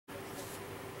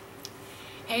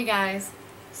Hey guys,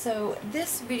 so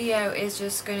this video is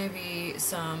just going to be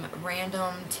some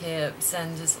random tips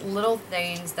and just little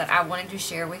things that I wanted to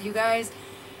share with you guys,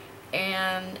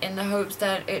 and in the hopes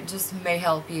that it just may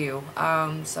help you.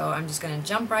 So I'm just going to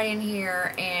jump right in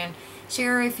here and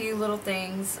share a few little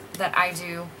things that I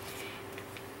do,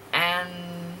 and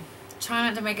try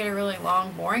not to make it a really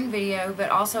long, boring video, but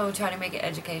also try to make it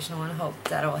educational and hope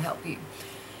that it will help you.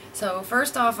 So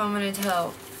first off, I'm going to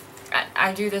tell,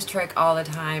 I do this trick all the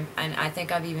time, and I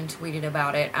think I've even tweeted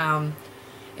about it.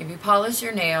 If you polish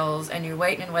your nails and you're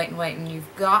waiting and waiting and waiting,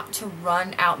 you've got to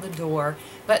run out the door,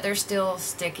 but they're still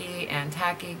sticky and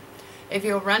tacky. If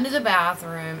you'll run to the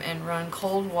bathroom and run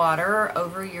cold water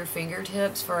over your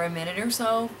fingertips for a minute or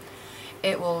so,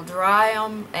 it will dry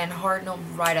them and harden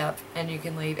them right up, and you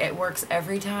can leave. It works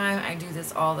every time. I do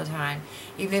this all the time.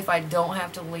 Even if I don't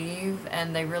have to leave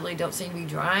and they really don't seem to be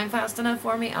drying fast enough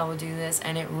for me, I will do this,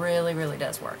 and it really, really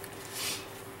does work.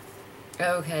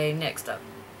 Okay, next up.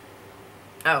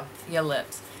 Oh, your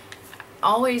lips.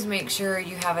 Always make sure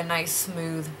you have a nice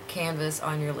smooth canvas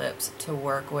on your lips to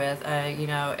work with. You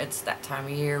know, it's that time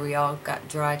of year. We all got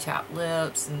dry, chapped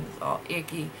lips and it's all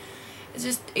icky. It's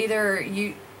just either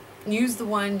you use the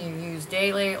one you use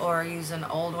daily or use an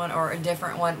old one or a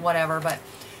different one, whatever, but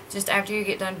just after you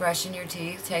get done brushing your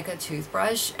teeth, take a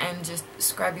toothbrush and just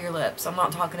scrub your lips. I'm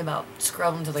not talking about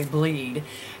scrub them till they bleed,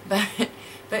 but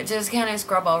just kind of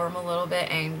scrub over them a little bit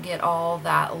and get all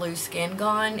that loose skin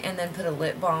gone, and then put a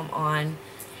lip balm on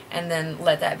and then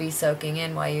let that be soaking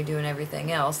in while you're doing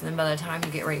everything else. And then by the time you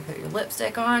get ready to put your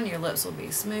lipstick on, your lips will be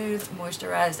smooth,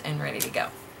 moisturized, and ready to go.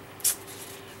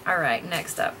 Alright,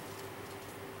 next up.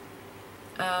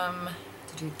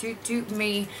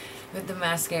 Me with the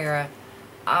mascara.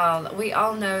 We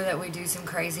all know that we do some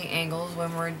crazy angles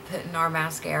when we're putting our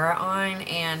mascara on,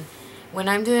 and when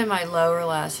I'm doing my lower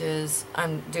lashes,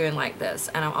 I'm doing like this,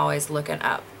 and I'm always looking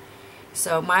up.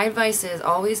 So my advice is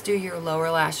always do your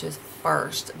lower lashes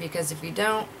first, because if you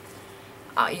don't,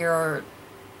 your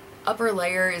upper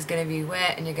layer is going to be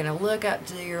wet, and you're going to look up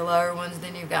to your lower ones,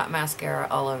 then you've got mascara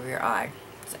all over your eye.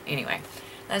 So anyway,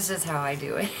 that's just how I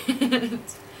do it.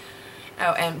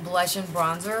 Oh, and blush and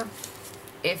bronzer.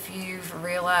 If you've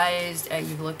realized,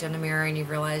 you've looked in the mirror and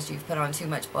you've realized you've put on too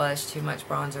much blush, too much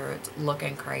bronzer, it's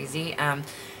looking crazy,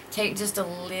 take just a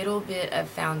little bit of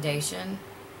foundation,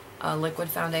 liquid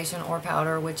foundation or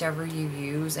powder, whichever you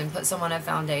use, and put some on a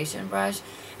foundation brush,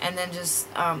 and then just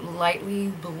lightly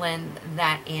blend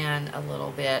that in a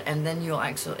little bit, and then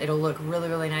it'll look really,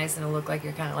 really nice, and it'll look like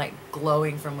you're kind of like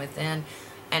glowing from within,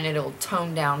 and it'll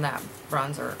tone down that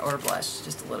bronzer or blush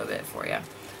just a little bit for you.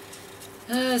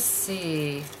 Let's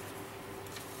see.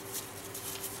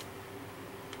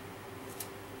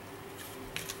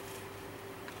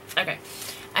 Okay.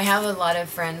 I have a lot of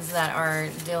friends that are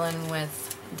dealing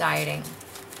with dieting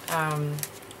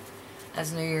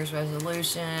as New Year's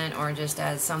resolution, or just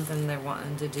as something they're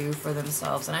wanting to do for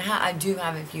themselves. And I do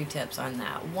have a few tips on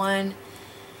that. One,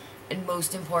 and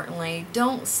most importantly,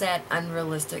 don't set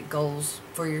unrealistic goals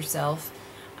for yourself.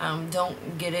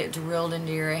 Don't get it drilled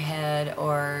into your head,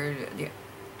 or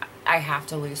I have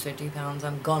to lose 50 pounds,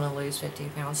 I'm gonna lose 50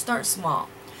 pounds. Start small.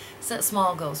 Set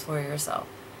small goals for yourself.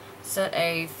 Set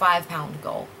a 5-pound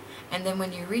goal. And then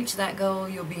when you reach that goal,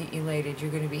 you'll be elated.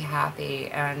 You're going to be happy.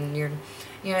 And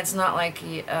it's not like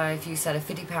if you set a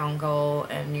 50-pound goal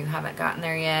and you haven't gotten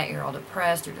there yet, you're all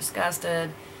depressed, you're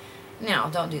disgusted. No,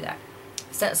 don't do that.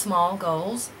 Set small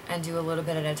goals and do a little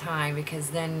bit at a time,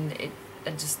 because then it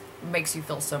just makes you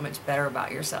feel so much better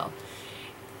about yourself.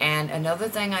 And another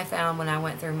thing I found when I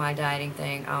went through my dieting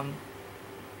thing,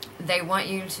 they want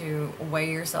you to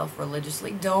weigh yourself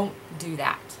religiously. Don't do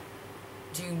that.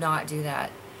 Do not do that.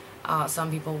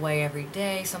 Some people weigh every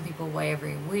day, some people weigh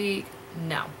every week.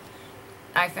 No.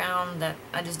 I found that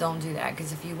I just don't do that,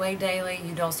 because if you weigh daily,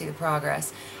 you don't see the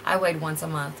progress. I weighed once a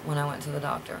month when I went to the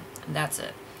doctor, and that's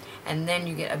it. And then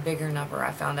you get a bigger number.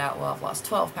 I found out, well, I've lost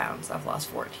 12 pounds, I've lost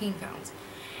 14 pounds.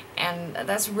 And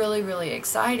that's really, really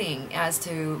exciting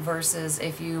versus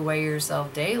if you weigh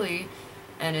yourself daily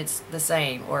and it's the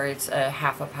same, or it's a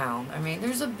half a pound. I mean,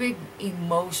 there's a big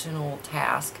emotional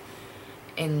task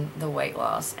in the weight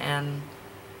loss, and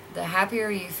the happier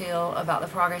you feel about the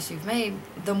progress you've made,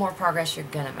 the more progress you're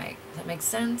gonna make. Does that make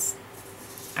sense?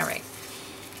 Alright.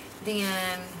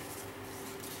 Then,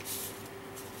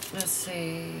 let's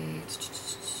see.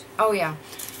 Oh yeah.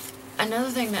 Another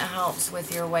thing that helps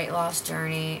with your weight loss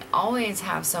journey, always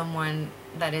have someone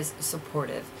that is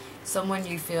supportive. Someone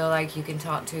you feel like you can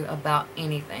talk to about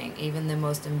anything, even the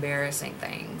most embarrassing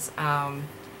things.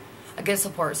 A good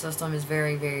support system is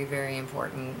very, very, very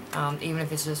important. Even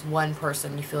if it's just one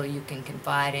person you feel you can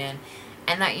confide in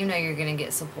and that you know you're going to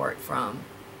get support from.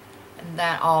 And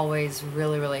that always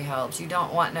really, really helps. You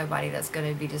don't want nobody that's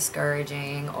going to be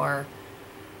discouraging or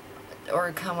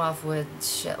come off with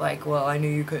shit like, well, I knew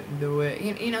you couldn't do it.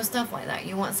 You know, stuff like that.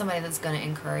 You want somebody that's going to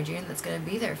encourage you and that's going to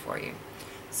be there for you.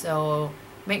 So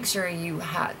make sure you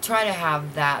try to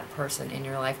have that person in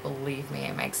your life. Believe me,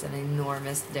 it makes an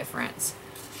enormous difference.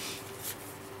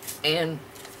 And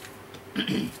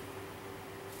okay,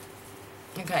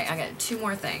 I got 2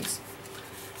 more things.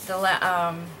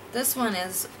 This one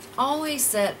is always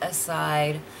set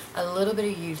aside a little bit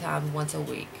of you time once a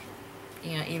week.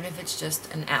 You know, even if it's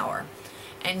just an hour.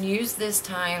 And use this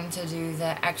time to do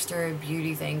the extra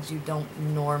beauty things you don't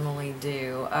normally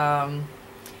do.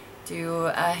 Do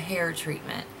a hair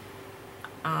treatment.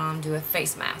 Do a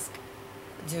face mask.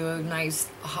 Do a nice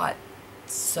hot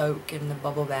soak in the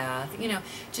bubble bath. You know,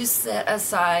 just set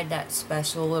aside that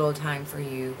special little time for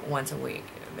you once a week.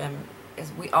 And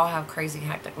we all have crazy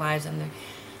hectic lives, and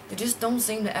there just don't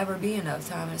seem to ever be enough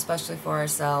time, especially for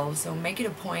ourselves. So make it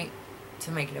a point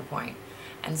to make it a point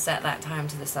and set that time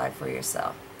to the side for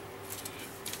yourself.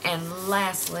 And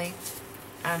lastly,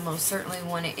 I most certainly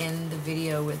want to end the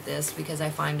video with this because I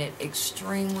find it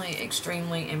extremely,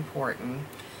 extremely important.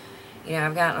 You know,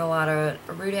 I've gotten a lot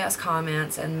of rude-ass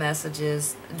comments and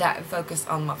messages that focus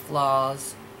on my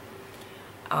flaws.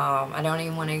 I don't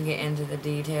even want to get into the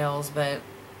details, but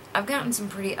I've gotten some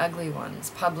pretty ugly ones,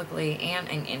 publicly and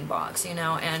in inbox, you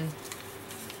know, and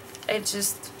it's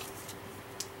just,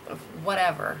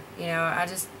 whatever, you know, I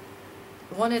just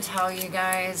want to tell you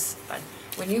guys,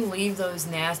 when you leave those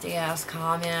nasty-ass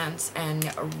comments and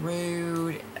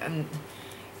rude and,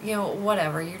 you know,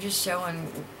 whatever, you're just showing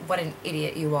what an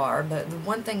idiot you are. But the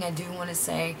one thing I do want to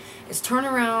say is turn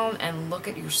around and look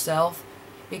at yourself,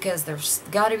 because there's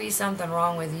got to be something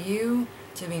wrong with you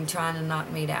to be trying to knock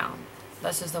me down.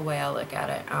 That's just the way I look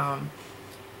at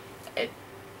it.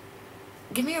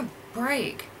 Give me a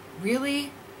break.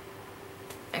 Really?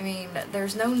 I mean,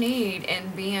 there's no need in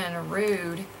being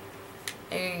rude.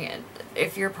 And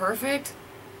if you're perfect,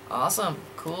 awesome,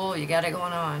 cool, you got it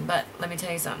going on. But let me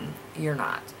tell you something, you're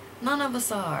not. None of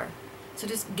us are. So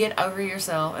just get over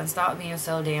yourself and stop being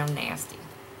so damn nasty.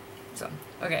 So,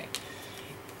 okay.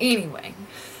 Anyway.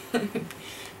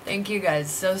 Thank you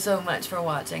guys so much for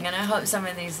watching, and I hope some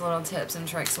of these little tips and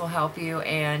tricks will help you.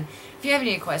 And if you have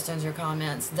any questions or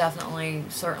comments, definitely,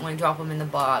 certainly drop them in the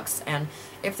box. And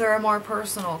if there are more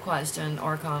personal question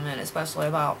or comment, especially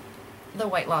about the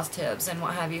weight loss tips and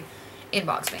what have you,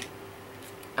 inbox me.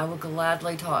 I will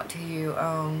gladly talk to you,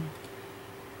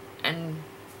 and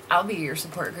I'll be your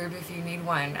support group if you need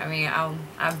one. I mean,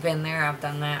 I've been there, I've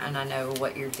done that, and I know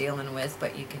what you're dealing with,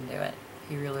 but you can do it.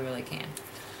 You really, really can.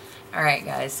 Alright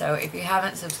guys, so if you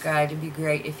haven't subscribed, it'd be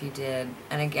great if you did.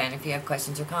 And again, if you have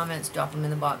questions or comments, drop them in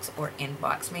the box or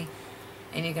inbox me.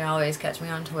 And you can always catch me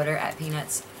on Twitter at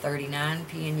Peanuts39,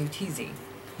 P-N-U-T-Z.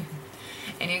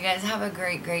 And you guys have a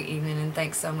great, great evening, and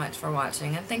thanks so much for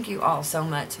watching. And thank you all so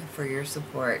much for your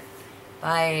support.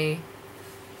 Bye.